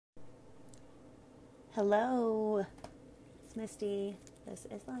Hello, it's Misty. This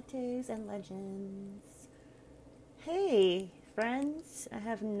is Lattes and Legends. Hey, friends. I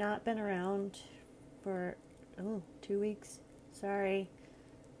have not been around for 2 weeks. Sorry.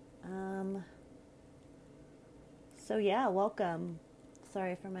 So yeah, welcome.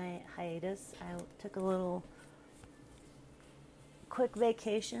 Sorry for my hiatus. I took a little quick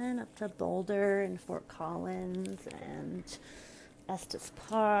vacation up to Boulder and Fort Collins and Estes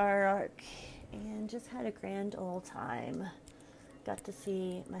Park and just had a grand old time. Got to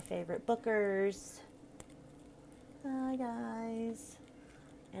see my favorite bookers. Hi guys.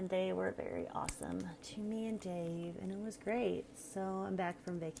 And they were very awesome to me and Dave, and it was great. So I'm back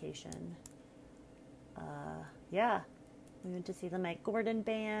from vacation. Yeah, we went to see the Mike Gordon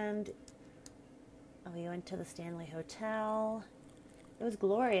Band. We went to the Stanley Hotel. It was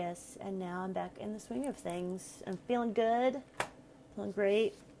glorious, and now I'm back in the swing of things. I'm feeling good, feeling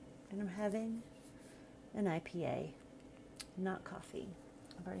great, and I'm having an IPA, not coffee.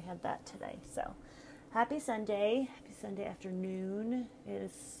 I've already had that today. So happy Sunday afternoon. It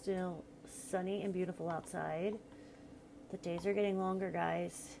is still sunny and beautiful outside. The days are getting longer,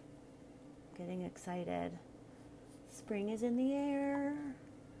 guys. I'm getting excited. Spring is in the air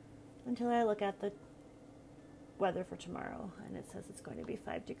until I look at the weather for tomorrow and it says it's going to be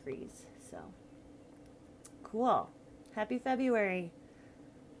 5 degrees. So cool. Happy February.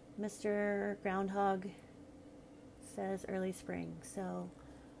 Mr. Groundhog says early spring, so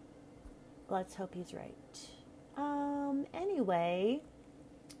let's hope he's right. Anyway,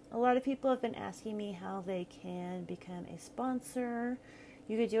 a lot of people have been asking me how they can become a sponsor.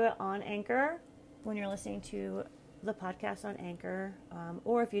 You could do it on Anchor when you're listening to the podcast on Anchor,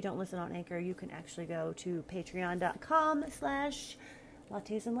 or if you don't listen on Anchor, you can actually go to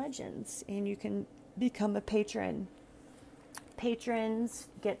patreon.com/Lattes and Legends, and you can become a patron. Patrons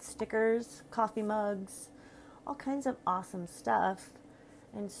get stickers, coffee mugs, all kinds of awesome stuff,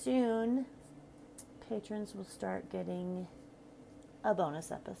 and soon patrons will start getting a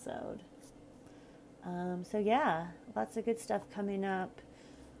bonus episode. So yeah, lots of good stuff coming up.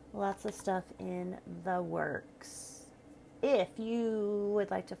 Lots of stuff in the works. If you would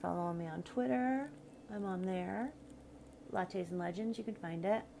like to follow me on Twitter, I'm on there. Lattes and Legends, you can find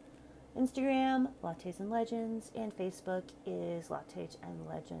it. Instagram, Lattes and Legends, and Facebook is Lattes and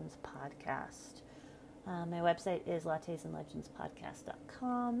Legends Podcast. My website is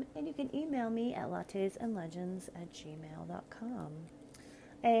lattesandlegendspodcast.com, and you can email me at lattesandlegends@gmail.com.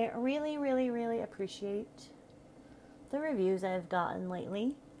 I really, really, really appreciate the reviews I've gotten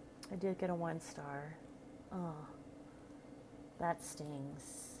lately. I did get a 1-star. Oh, that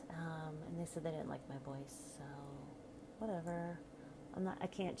stings. And they said they didn't like my voice, so whatever. I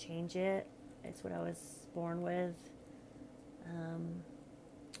can't change it. It's what I was born with.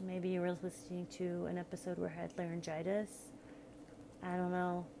 Maybe you were listening to an episode where I had laryngitis. I don't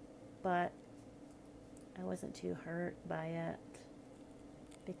know, but I wasn't too hurt by it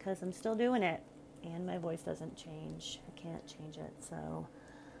because I'm still doing it and my voice doesn't change. I can't change it, so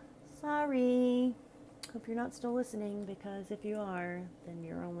sorry. Hope you're not still listening, because if you are, then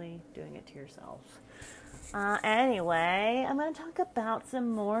you're only doing it to yourself. Anyway, I'm going to talk about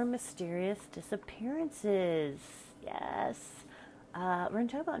some more mysterious disappearances. Yes. We're going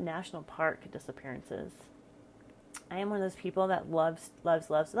to talk about national park disappearances. I am one of those people that loves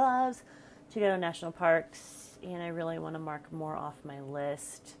to go to national parks, and I really want to mark more off my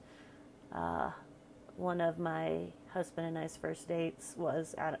list. One of my husband and I's first dates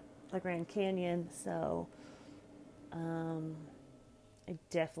was at the Grand Canyon, so I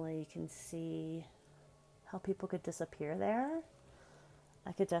definitely can see how people could disappear there.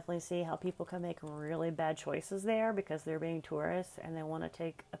 I could definitely see how people can make really bad choices there because they're being tourists and they want to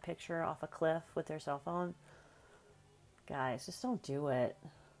take a picture off a cliff with their cell phone. Guys, just don't do it.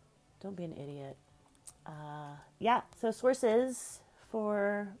 Don't be an idiot. So sources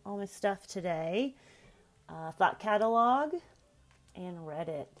for all my stuff today. Thought Catalog and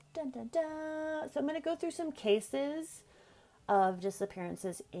Reddit. Dun, dun, dun. So I'm going to go through some cases of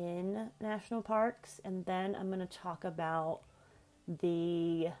disappearances in national parks, and then I'm going to talk about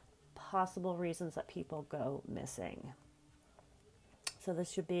the possible reasons that people go missing. So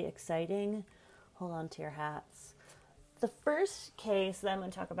this should be exciting. Hold on to your hats. The first case that I'm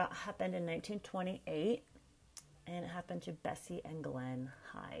going to talk about happened in 1928, and it happened to Bessie and Glenn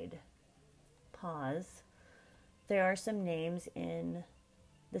Hyde. Pause. There are some names in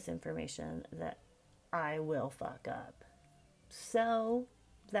this information that I will fuck up. So,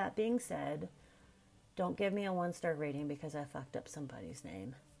 that being said, don't give me a 1-star rating because I fucked up somebody's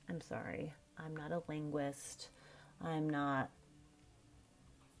name. I'm sorry. I'm not a linguist. I'm not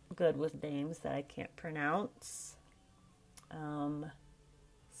good with names that I can't pronounce.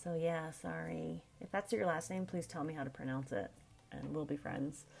 So yeah, sorry. If that's your last name, please tell me how to pronounce it, and we'll be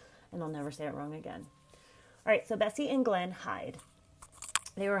friends, and I'll never say it wrong again. All right, so Bessie and Glenn Hyde.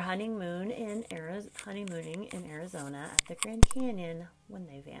 They were honeymooning in Arizona at the Grand Canyon when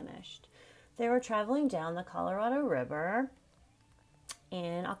they vanished. They were traveling down the Colorado River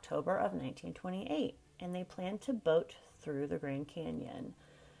in October of 1928, and they planned to boat through the Grand Canyon.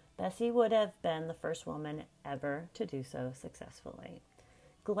 Bessie would have been the first woman ever to do so successfully.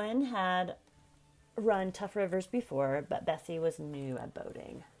 Glenn had run tough rivers before, but Bessie was new at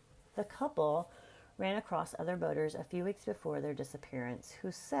boating. The couple ran across other boaters a few weeks before their disappearance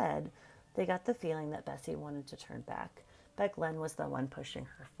who said they got the feeling that Bessie wanted to turn back, but Glenn was the one pushing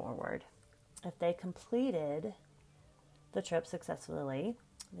her forward. If they completed the trip successfully,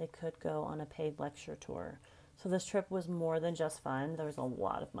 they could go on a paid lecture tour. So this trip was more than just fun. There was a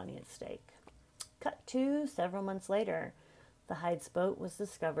lot of money at stake. Cut to several months later. The Hyde's boat was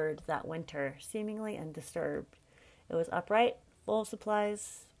discovered that winter, seemingly undisturbed. It was upright, full of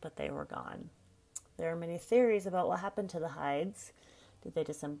supplies, but they were gone. There are many theories about what happened to the Hydes. Did they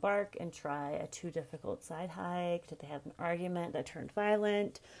disembark and try a too difficult side hike? Did they have an argument that turned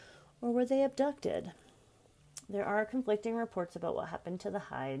violent? Or were they abducted? There are conflicting reports about what happened to the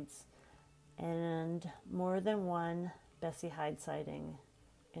Hydes and more than one Bessie Hyde sighting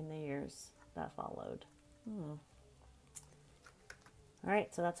in the years that followed. All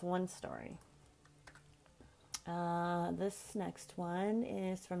right, so that's one story. This next one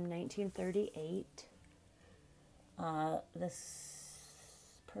is from 1938. This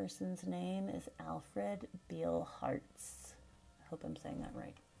person's name is Alfred Beal Hartz. I hope I'm saying that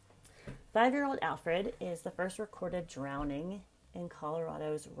right. 5-year-old Alfred is the first recorded drowning in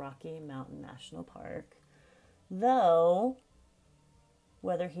Colorado's Rocky Mountain National Park, though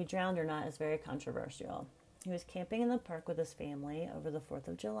whether he drowned or not is very controversial. He was camping in the park with his family over the 4th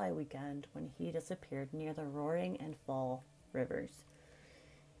of July weekend when he disappeared near the Roaring and Fall rivers.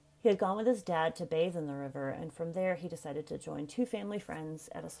 He had gone with his dad to bathe in the river, and from there he decided to join 2 family friends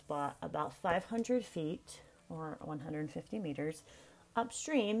at a spot about 500 feet, or 150 meters,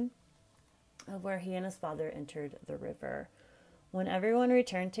 upstream of where he and his father entered the river. When everyone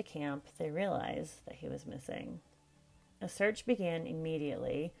returned to camp, they realized that he was missing. A search began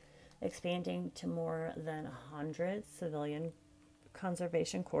immediately, expanding to more than 100 civilian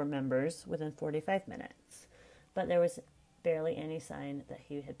Conservation Corps members within 45 minutes. But there was barely any sign that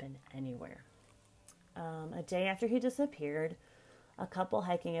he had been anywhere. A day after he disappeared, a couple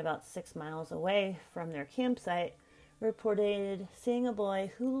hiking about 6 miles away from their campsite reported seeing a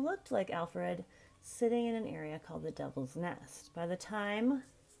boy who looked like Alfred sitting in an area called the Devil's Nest. By the time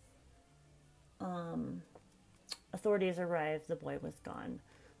authorities arrived, the boy was gone.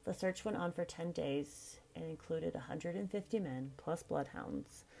 The search went on for 10 days and included 150 men plus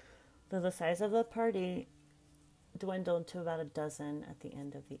bloodhounds, though the size of the party dwindled to about a dozen at the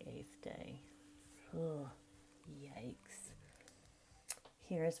end of the 8th day. Ugh, yikes.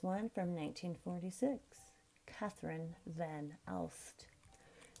 Here's one from 1946. Catherine Van Alst.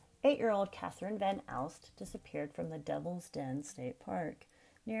 8-year-old Catherine Van Alst disappeared from the Devil's Den State Park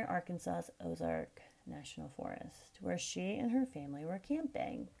near Arkansas's Ozark National Forest, where she and her family were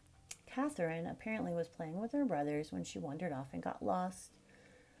camping. Catherine apparently was playing with her brothers when she wandered off and got lost.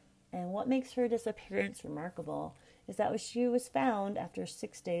 And what makes her disappearance remarkable is that when she was found after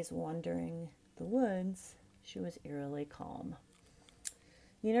 6 days wandering the woods, she was eerily calm.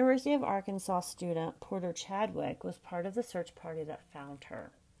 University of Arkansas student Porter Chadwick was part of the search party that found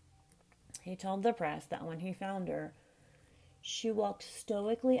her. He told the press that when he found her, she walked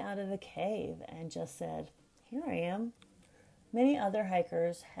stoically out of a cave and just said, "Here I am." Many other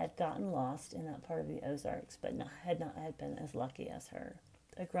hikers had gotten lost in that part of the Ozarks, but had not been as lucky as her.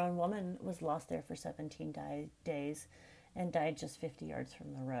 A grown woman was lost there for 17 days and died just 50 yards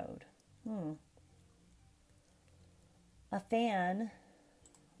from the road. A fan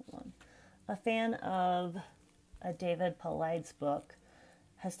of David Paulide's book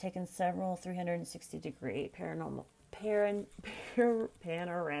has taken several 360-degree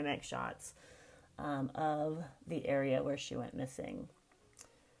panoramic shots of the area where she went missing.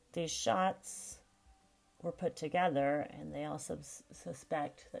 These shots were put together, and they also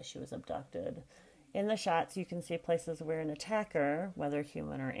suspect that she was abducted. In the shots, you can see places where an attacker, whether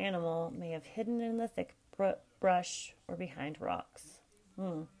human or animal, may have hidden in the thick brush or behind rocks.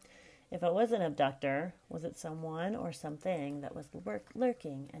 If it was an abductor, was it someone or something that was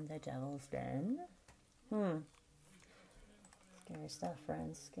lurking in the Devil's Den? Scary stuff,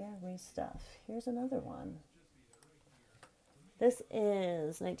 friends. Scary stuff. Here's another one. This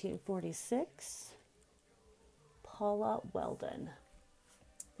is 1946. Paula Weldon.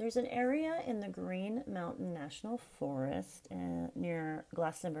 There's an area in the Green Mountain National Forest near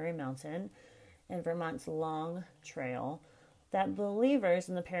Glastonbury Mountain and Vermont's Long Trail that believers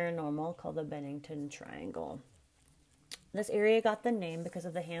in the paranormal call the Bennington Triangle. This area got the name because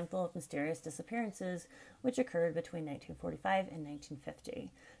of the handful of mysterious disappearances which occurred between 1945 and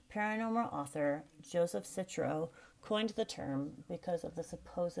 1950. Paranormal author Joseph Citro coined the term because of the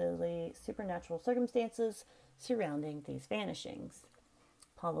supposedly supernatural circumstances surrounding these vanishings.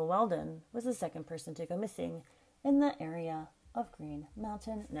 Paula Weldon was the second person to go missing in the area of Green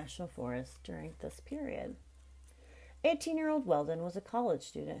Mountain National Forest during this period. 18-year-old Weldon was a college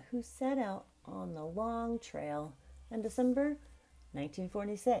student who set out on the Long Trail in December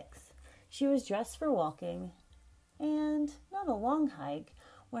 1946. She was dressed for walking and not a long hike,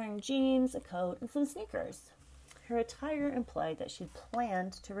 wearing jeans, a coat, and some sneakers. Her attire implied that she'd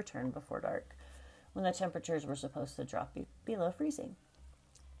planned to return before dark, when the temperatures were supposed to drop below freezing.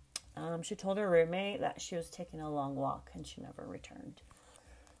 She told her roommate that she was taking a long walk and she never returned.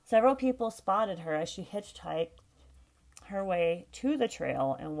 Several people spotted her as she hitchhiked her way to the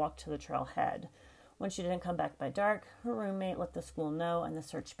trail and walked to the trailhead. When she didn't come back by dark, her roommate let the school know and the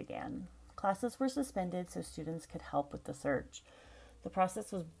search began. Classes were suspended so students could help with the search. The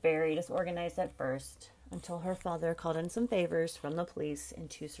process was very disorganized at first until her father called in some favors from the police in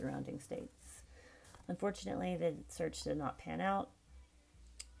 2 surrounding states. Unfortunately, the search did not pan out,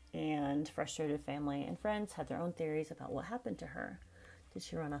 and frustrated family and friends had their own theories about what happened to her. Did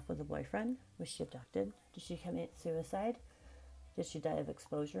she run off with a boyfriend? Was she abducted? Did she commit suicide? Did she die of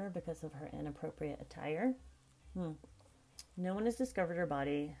exposure because of her inappropriate attire? No one has discovered her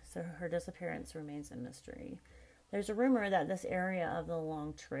body, so her disappearance remains a mystery. There's a rumor that this area of the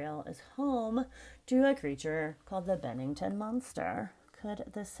Long Trail is home to a creature called the Bennington Monster. Could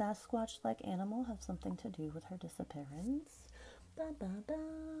this Sasquatch-like animal have something to do with her disappearance?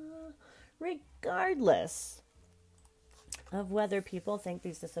 Regardless of whether people think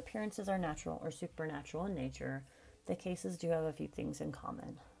these disappearances are natural or supernatural in nature, the cases do have a few things in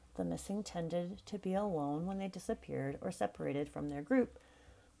common. The missing tended to be alone when they disappeared or separated from their group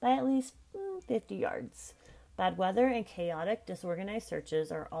by at least 50 yards. Bad weather and chaotic, disorganized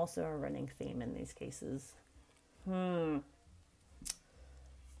searches are also a running theme in these cases. Oh,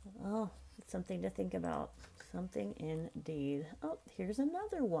 it's something to think about. Something indeed. Oh, here's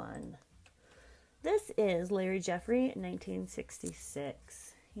another one. This is Larry Jeffrey,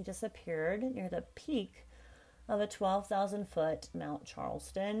 1966. He disappeared near the peak of a 12,000-foot Mount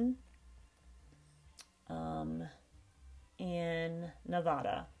Charleston in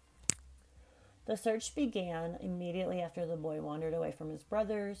Nevada. The search began immediately after the boy wandered away from his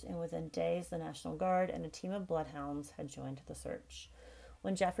brothers, and within days, the National Guard and a team of bloodhounds had joined the search.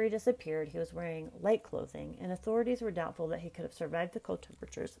 When Jeffrey disappeared, he was wearing light clothing, and authorities were doubtful that he could have survived the cold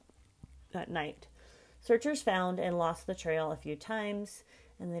temperatures at night. Searchers found and lost the trail a few times,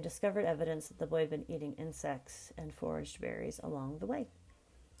 and they discovered evidence that the boy had been eating insects and foraged berries along the way.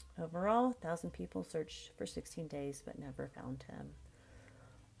 Overall, 1,000 people searched for 16 days but never found him.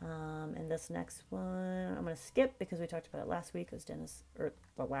 And this next one, I'm going to skip because we talked about it last week. It was Dennis Martin,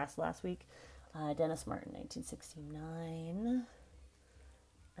 1969.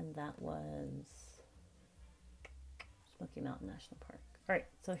 And that was Smoky Mountain National Park. All right,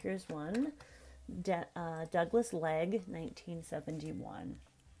 so here's one. Douglas Legg, 1971.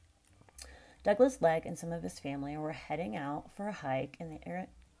 Douglas Legg and some of his family were heading out for a hike in the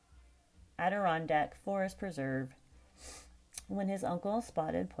Adirondack Forest Preserve when his uncle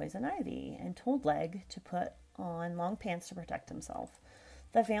spotted poison ivy and told Legg to put on long pants to protect himself.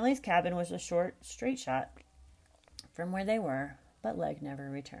 The family's cabin was a short, straight shot from where they were, but Legg never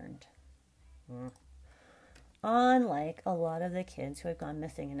returned. Unlike a lot of the kids who had gone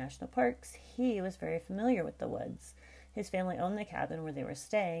missing in national parks, he was very familiar with the woods. His family owned the cabin where they were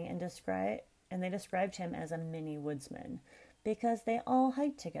staying, and they described him as a mini woodsman because they all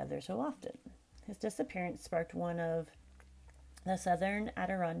hiked together so often. His disappearance sparked one of the Southern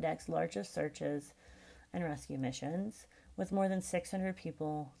Adirondacks' largest searches and rescue missions, with more than 600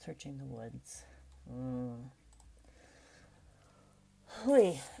 people searching the woods.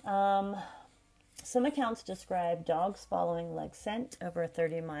 Some accounts describe dogs following Legg's scent over a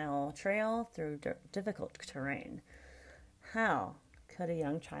 30-mile trail through difficult terrain. How could a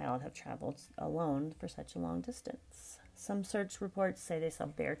young child have traveled alone for such a long distance? Some search reports say they saw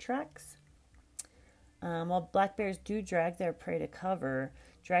bear tracks. While black bears do drag their prey to cover,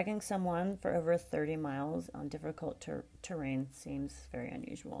 dragging someone for over 30 miles on difficult terrain seems very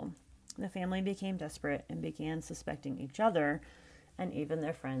unusual. The family became desperate and began suspecting each other and even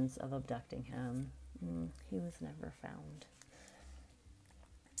their friends of abducting him. He was never found.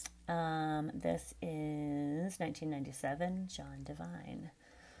 This is 1997, John Devine.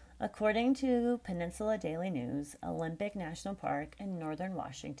 According to Peninsula Daily News, Olympic National Park in northern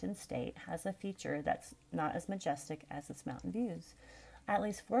Washington state has a feature that's not as majestic as its mountain views. At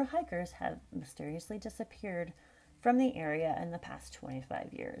least 4 hikers have mysteriously disappeared from the area in the past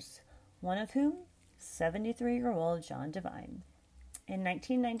 25 years, one of whom, 73-year-old John Devine. In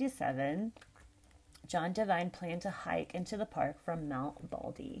 1997, John Devine planned to hike into the park from Mount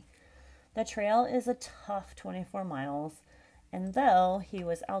Baldy. The trail is a tough 24 miles, and though he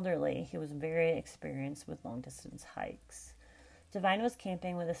was elderly, he was very experienced with long-distance hikes. Devine was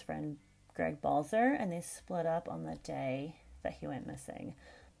camping with his friend Greg Balzer, and they split up on the day that he went missing.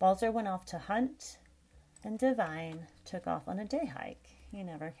 Balzer went off to hunt, and Devine took off on a day hike. He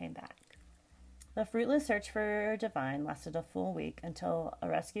never came back. The fruitless search for Devine lasted a full week until a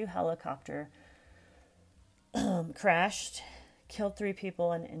rescue helicopter crashed, killed 3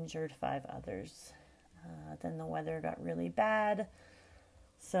 people, and injured 5 others. Then the weather got really bad,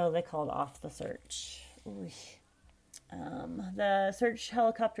 so they called off the search. The search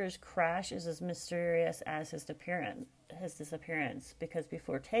helicopter's crash is as mysterious as his disappearance, because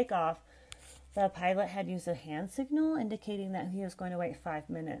before takeoff, the pilot had used a hand signal indicating that he was going to wait 5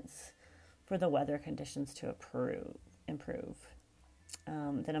 minutes for the weather conditions to improve.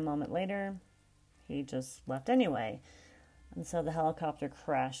 Then a moment later, he just left anyway. And so the helicopter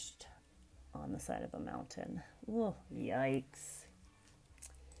crashed on the side of a mountain. Ooh, yikes.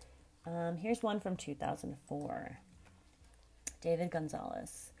 Here's one from 2004. David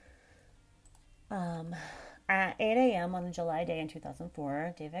Gonzalez. At 8 a.m. on a July day in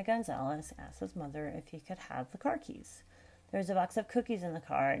 2004, David Gonzalez asked his mother if he could have the car keys. There was a box of cookies in the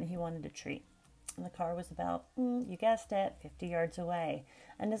car, and he wanted a treat. And the car was about, you guessed it, 50 yards away.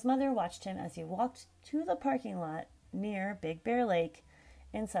 And his mother watched him as he walked to the parking lot near Big Bear Lake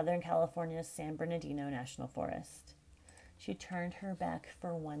in Southern California's San Bernardino National Forest. She turned her back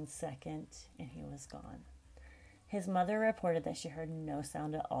for 1 second, and he was gone. His mother reported that she heard no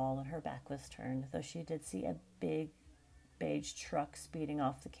sound at all when her back was turned, though she did see a big beige truck speeding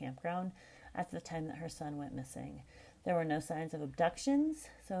off the campground at the time that her son went missing. There were no signs of abductions,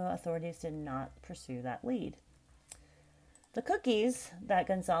 so authorities did not pursue that lead. The cookies that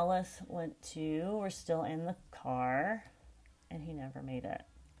Gonzalez went to were still in the car, and he never made it.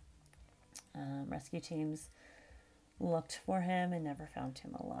 Rescue teams looked for him and never found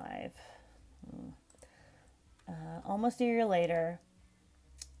him alive. Almost a year later,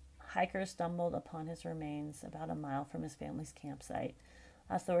 hikers stumbled upon his remains about a mile from his family's campsite.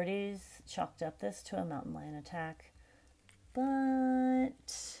 Authorities chalked up this to a mountain lion attack, but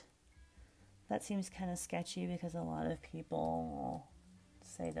that seems kind of sketchy because a lot of people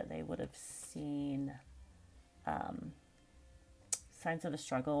say that they would have seen signs of a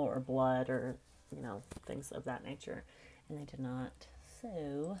struggle or blood or, things of that nature, and they did not.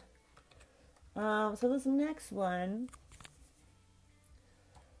 So this next one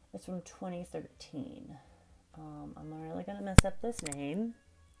is from 2013. I'm really going to mess up this name,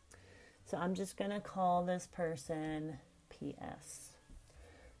 so I'm just going to call this person P.S.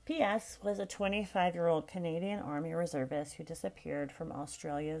 P.S. was a 25-year-old Canadian Army reservist who disappeared from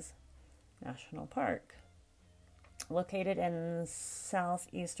Australia's national park, located in the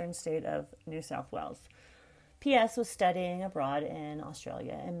southeastern state of New South Wales. P.S. was studying abroad in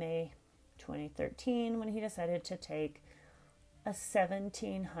Australia in May 2013 when he decided to take a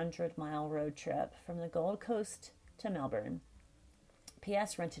 1,700-mile road trip from the Gold Coast to Melbourne.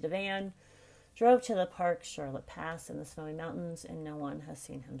 P.S. rented a van, drove to the park Charlotte Pass in the Snowy Mountains, and no one has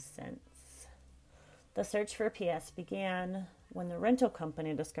seen him since. The search for P.S. began when the rental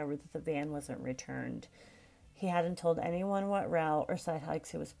company discovered that the van wasn't returned. He hadn't told anyone what route or side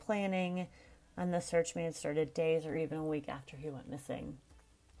hikes he was planning, and the search may have started days or even a week after he went missing,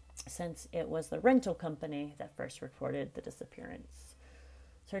 since it was the rental company that first reported the disappearance.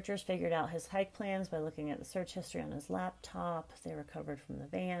 Searchers figured out his hike plans by looking at the search history on his laptop they recovered from the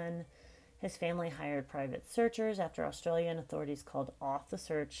van. His family hired private searchers after Australian authorities called off the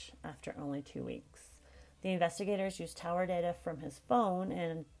search after only 2 weeks. The investigators used tower data from his phone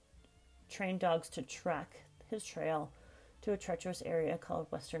and trained dogs to track his trail to a treacherous area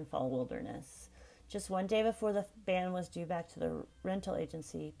called Western Fall Wilderness. Just one day before the van was due back to the rental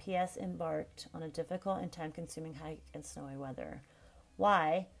agency, P.S. embarked on a difficult and time-consuming hike in snowy weather.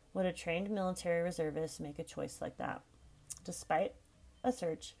 Why would a trained military reservist make a choice like that? Despite a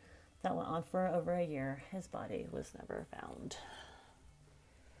search that went on for over a year, his body was never found.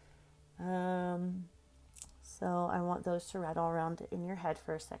 So I want those to rattle around in your head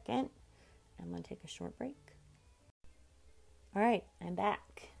for a second. I'm going to take a short break. All right, I'm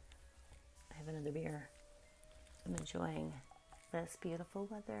back. I have another beer. I'm enjoying this beautiful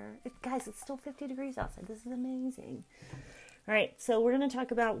weather. Guys, it's still 50 degrees outside. This is amazing. All right, so we're going to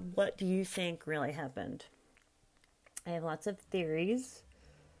talk about what do you think really happened. I have lots of theories.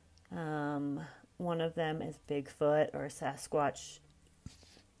 One of them is Bigfoot or Sasquatch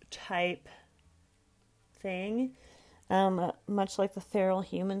type thing. Much like the feral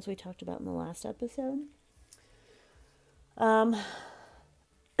humans we talked about in the last episode. The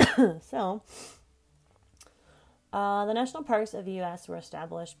national parks of the U.S. were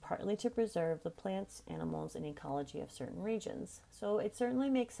established partly to preserve the plants, animals, and ecology of certain regions. So it certainly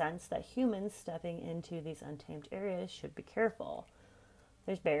makes sense that humans stepping into these untamed areas should be careful.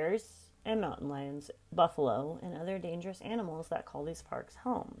 There's bears and mountain lions, buffalo, and other dangerous animals that call these parks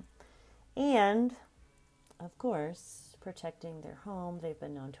home. And, of course, protecting their home, they've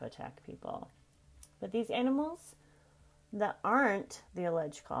been known to attack people. But these animals that aren't the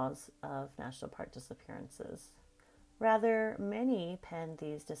alleged cause of national park disappearances. Rather, many pin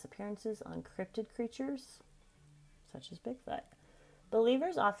these disappearances on cryptid creatures, such as Bigfoot.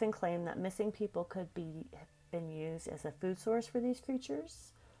 Believers often claim that missing people could be been used as a food source for these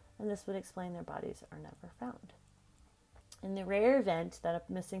creatures, and this would explain their bodies are never found. In the rare event that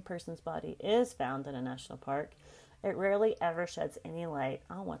a missing person's body is found in a national park, it rarely ever sheds any light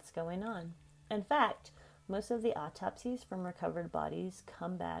on what's going on. In fact, most of the autopsies from recovered bodies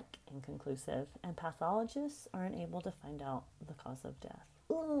come back inconclusive, and pathologists are unable to find out the cause of death.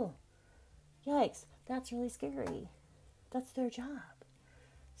 Ooh, yikes, that's really scary. That's their job.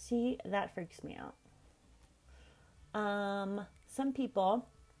 See, that freaks me out. Some people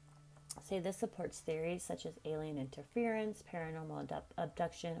say this supports theories such as alien interference, paranormal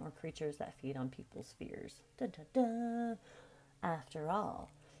abduction, or creatures that feed on people's fears. Dun, dun, dun. After all,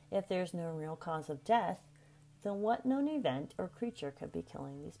 if there's no real cause of death, then what known event or creature could be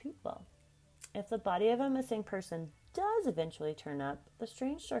killing these people? If the body of a missing person does eventually turn up, the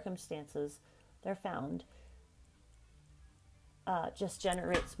strange circumstances they're found just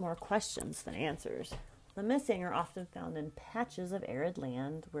generates more questions than answers. The missing are often found in patches of arid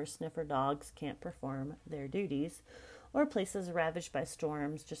land where sniffer dogs can't perform their duties, or places ravaged by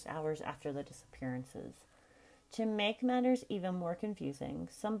storms just hours after the disappearances. To make matters even more confusing,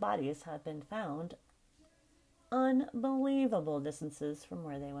 some bodies have been found unbelievable distances from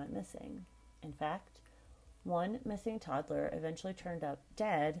where they went missing. In fact, one missing toddler eventually turned up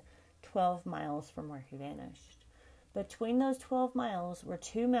dead 12 miles from where he vanished. Between those 12 miles were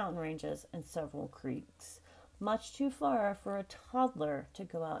 2 mountain ranges and several creeks, much too far for a toddler to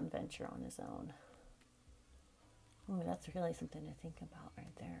go out and venture on his own. Ooh, that's really something to think about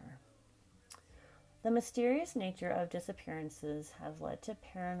right there. The mysterious nature of disappearances have led to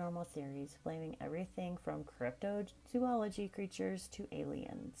paranormal theories blaming everything from cryptozoology creatures to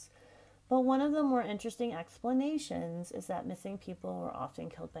aliens. But one of the more interesting explanations is that missing people were often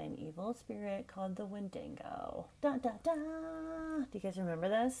killed by an evil spirit called the Wendigo. Da, da, da. Do you guys remember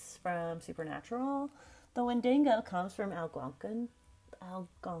this from Supernatural? The Wendigo comes from Algonquin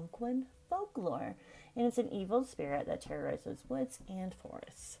folklore, and it's an evil spirit that terrorizes woods and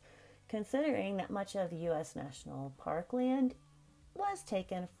forests. Considering that much of U.S. national park land was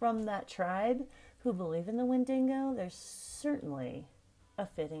taken from that tribe who believe in the Wendigo, there's certainly a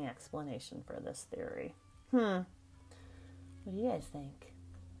fitting explanation for this theory. What do you guys think?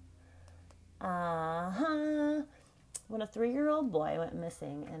 When a 3-year-old boy went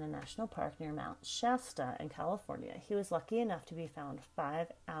missing in a national park near Mount Shasta in California, he was lucky enough to be found 5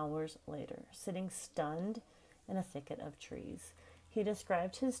 hours later, sitting stunned in a thicket of trees. He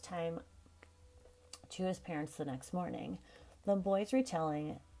described his time to his parents the next morning. The boy's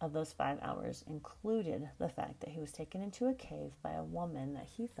retelling of those 5 hours included the fact that he was taken into a cave by a woman that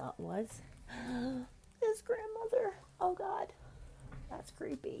he thought was his grandmother. Oh God, that's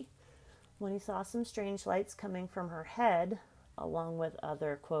creepy. When he saw some strange lights coming from her head, along with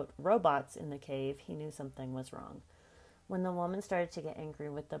other, quote, robots in the cave, he knew something was wrong. When the woman started to get angry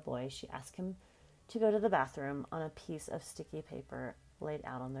with the boy, she asked him to go to the bathroom on a piece of sticky paper laid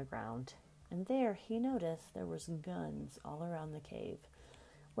out on the ground. And there he noticed there was guns all around the cave.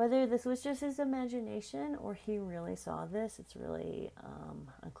 Whether this was just his imagination or he really saw this, it's really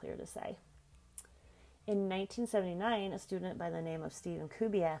unclear to say. In 1979, a student by the name of Stephen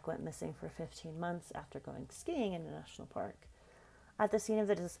Kubiak went missing for 15 months after going skiing in a national park. At the scene of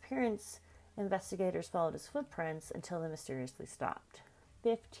the disappearance, investigators followed his footprints until they mysteriously stopped.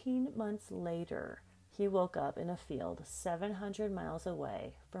 15 months later, He woke up in a field 700 miles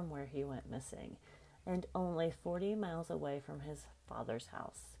away from where he went missing and only 40 miles away from his father's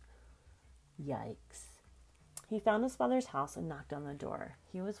house. Yikes. He found his father's house and knocked on the door.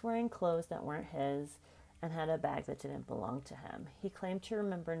 He was wearing clothes that weren't his and had a bag that didn't belong to him. He claimed to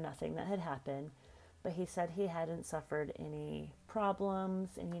remember nothing that had happened, but he said he hadn't suffered any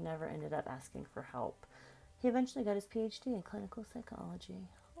problems and he never ended up asking for help. He eventually got his PhD in clinical psychology.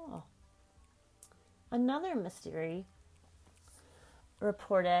 Oh. Another mystery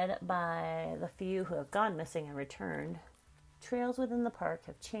reported by the few who have gone missing and returned. Trails within the park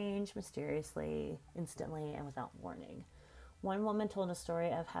have changed mysteriously, instantly, and without warning. One woman told a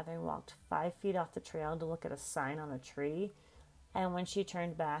story of having walked 5 feet off the trail to look at a sign on a tree, and when she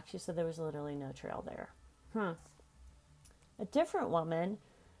turned back, she said there was literally no trail there. A different woman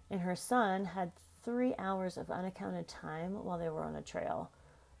and her son had 3 hours of unaccounted time while they were on a trail.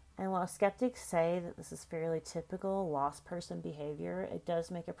 And while skeptics say that this is fairly typical lost person behavior, it does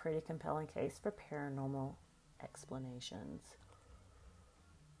make a pretty compelling case for paranormal explanations.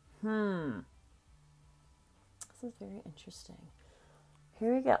 This is very interesting.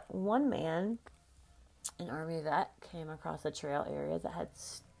 Here we go. One man, an army vet, came across a trail area that had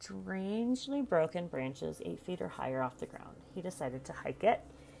strangely broken branches 8 feet or higher off the ground. He decided to hike it,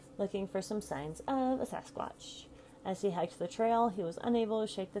 looking for some signs of a Sasquatch. As he hiked the trail, he was unable to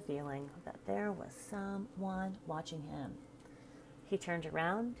shake the feeling that there was someone watching him. He turned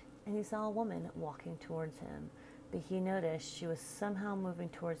around and he saw a woman walking towards him, but he noticed she was somehow moving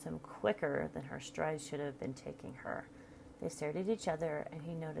towards him quicker than her stride should have been taking her. They stared at each other, and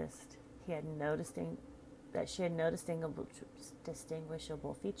he noticed that she had no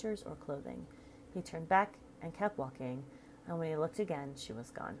distinguishable features or clothing. He turned back and kept walking, and when he looked again, she was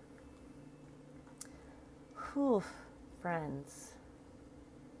gone. Whew, friends.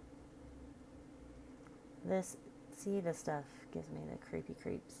 This stuff gives me the creepy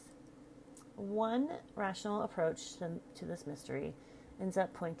creeps. One rational approach to this mystery ends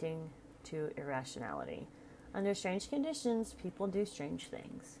up pointing to irrationality. Under strange conditions, people do strange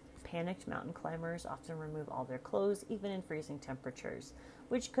things. Panicked mountain climbers often remove all their clothes, even in freezing temperatures,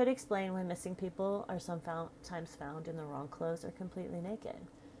 which could explain why missing people are sometimes found in the wrong clothes or completely naked.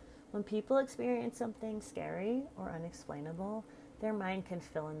 When people experience something scary or unexplainable, their mind can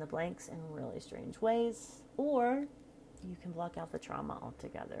fill in the blanks in really strange ways, or you can block out the trauma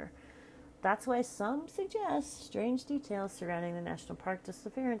altogether. That's why some suggest strange details surrounding the national park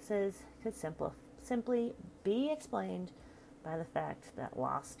disappearances could simply be explained by the fact that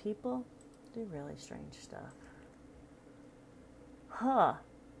lost people do really strange stuff.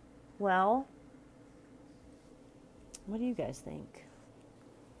 Well, what do you guys think?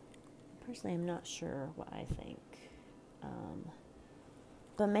 Personally, I'm not sure what I think.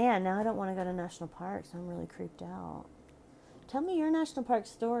 But man, now I don't want to go to national parks. I'm really creeped out. Tell me your national park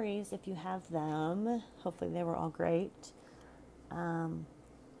stories if you have them. Hopefully they were all great. And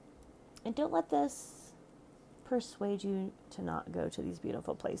don't let this persuade you to not go to these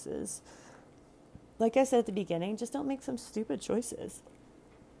beautiful places. Like I said at the beginning, just don't make some stupid choices.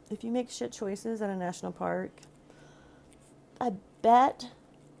 If you make shit choices at a national park, I bet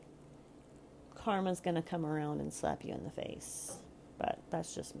karma's going to come around and slap you in the face. But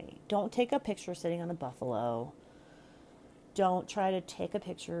that's just me. Don't take a picture sitting on a buffalo. Don't try to take a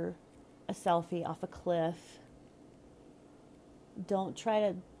selfie off a cliff. Don't try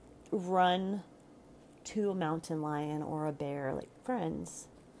to run to a mountain lion or a bear. Like, friends,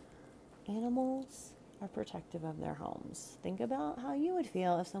 animals are protective of their homes. Think about how you would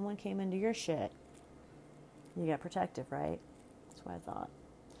feel if someone came into your shit. You get protective, right? That's what I thought.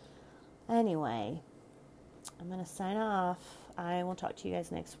 Anyway, I'm going to sign off. I will talk to you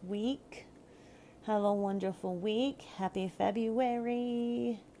guys next week. Have a wonderful week. Happy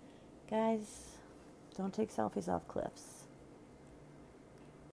February. Guys, don't take selfies off cliffs.